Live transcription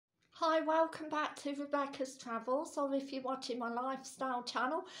Hi, welcome back to Rebecca's Travels, or if you're watching my lifestyle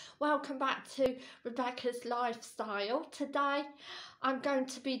channel, welcome back to Rebecca's Lifestyle. Today I'm going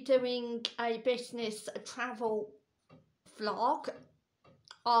to be doing a business travel vlog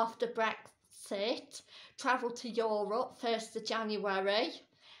after Brexit. Travel to Europe 1st of January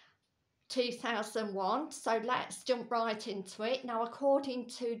 2001. So let's jump right into it. Now, according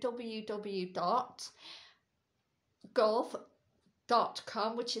to www.gov.com,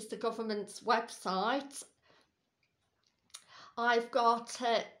 which is the government's website, I've got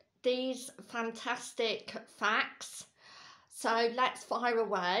these fantastic facts, so let's fire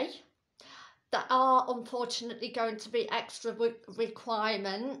away. There are unfortunately going to be extra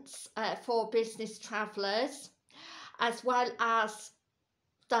requirements for business travellers, as well as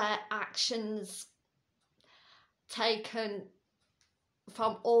their actions taken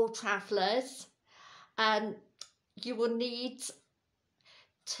from all travellers. You will need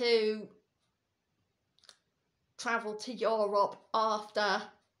to travel to Europe after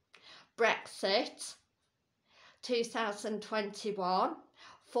Brexit 2021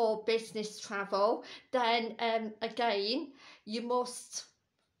 for business travel. Then again, you must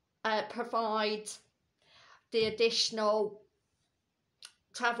provide the additional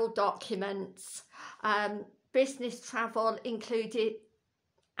travel documents. Business travel included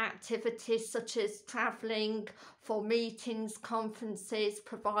activities such as travelling for meetings, conferences,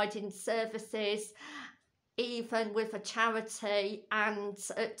 providing services, even with a charity, and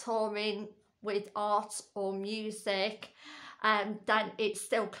touring with art or music, then it's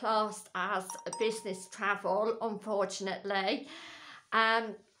still classed as business travel, unfortunately.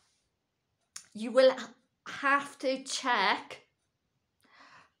 You will have to check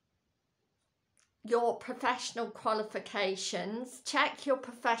your professional qualifications. Check your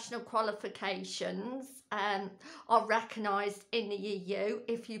professional qualifications are recognised in the EU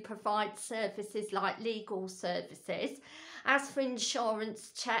if you provide services like legal services. As for insurance,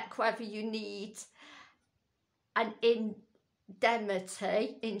 check whether you need an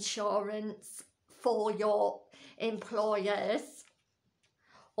indemnity insurance for your employers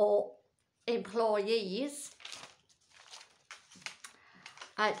or employees.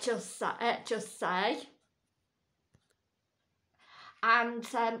 Just say. And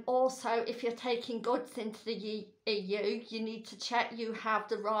also, if you're taking goods into the EU, you need to check you have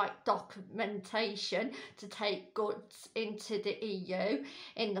the right documentation to take goods into the EU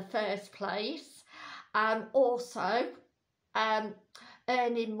in the first place. Also,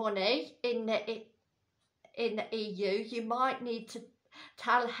 earning money in the EU, you might need to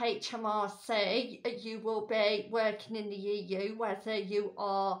tell HMRC you will be working in the EU, whether you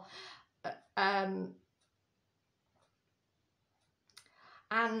are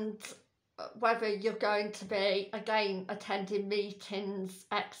and whether you're going to be again attending meetings,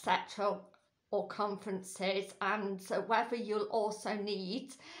 etc., or conferences, and whether you'll also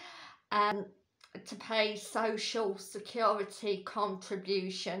need to pay social security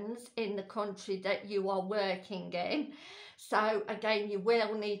contributions in the country that you are working in. So again, you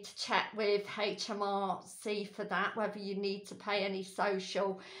will need to check with HMRC for that, whether you need to pay any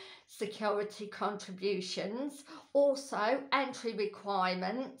social security contributions. Also, entry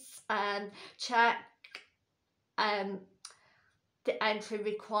requirements, check the entry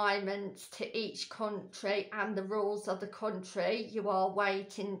requirements to each country and the rules of the country you are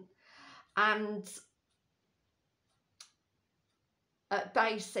waiting, and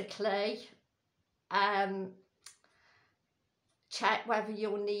basically check whether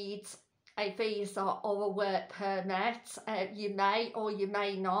you'll need a visa or a work permit. You may or you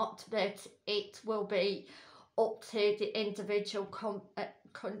may not, but it will be up to the individual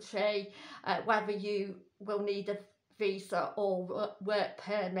country whether you will need a visa or work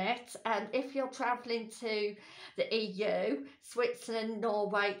permit. And if you're travelling to the EU, Switzerland,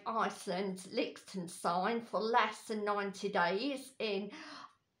 Norway, Iceland, Liechtenstein for less than 90 days in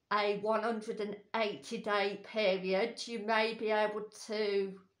a 180-day period, you may be able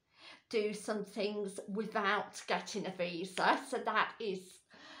to do some things without getting a visa. So that is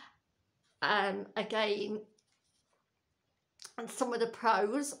again, and some of the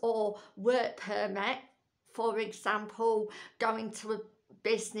pros. Or work permit, for example, going to a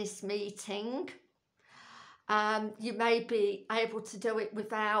business meeting, you may be able to do it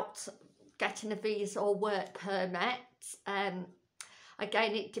without getting a visa or work permit.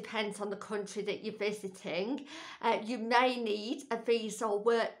 Again, it depends on the country that you're visiting. You may need a visa or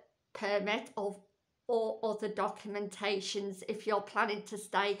work permit or other documentations if you're planning to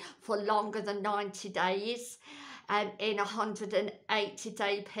stay for longer than 90 days in a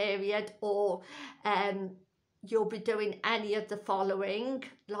 180-day period, or you'll be doing any of the following,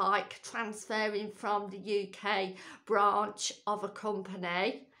 like transferring from the UK branch of a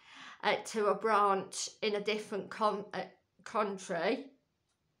company to a branch in a different country.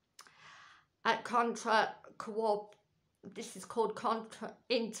 This is called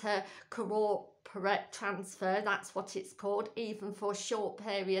intercorporate transfer, that's what it's called, even for a short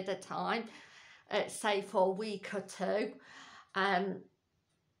period of time, say for a week or two.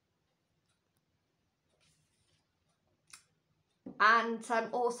 And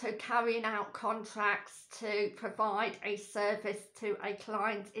also carrying out contracts to provide a service to a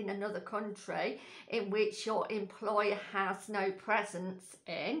client in another country in which your employer has no presence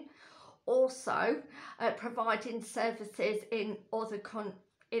in. Also providing services in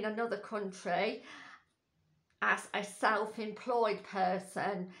another country as a self-employed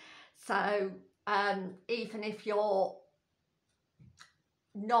person. So even if you're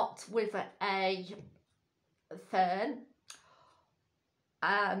not with a firm,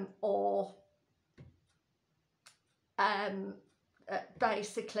 or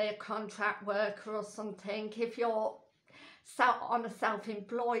basically a contract worker or something, if you're on a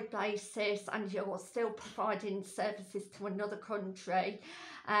self-employed basis and you're still providing services to another country,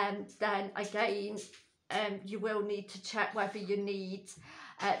 then again you will need to check whether you need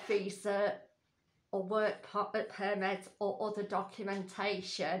a visa or work permit or other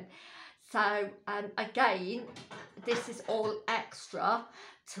documentation. So again, this is all extra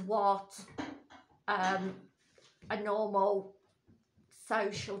to what a normal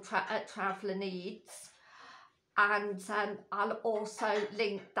social traveller needs. And I'll also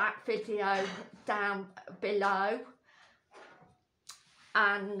link that video down below.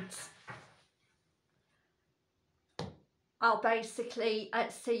 And I'll basically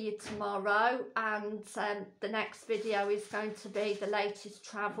see you tomorrow, and the next video is going to be the latest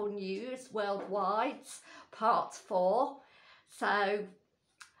travel news worldwide, part 4. So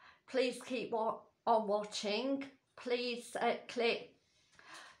please keep on watching. Please click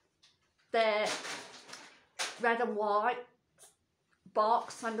the red and white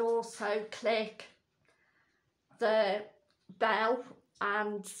box and also click the bell,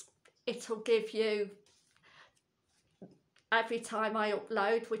 and it'll give you every time I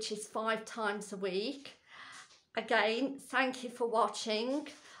upload, which is 5 times a week. Again, thank you for watching,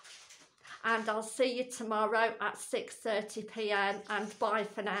 and I'll see you tomorrow at 6:30 p.m. and bye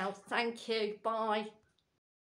for now. Thank you. Bye.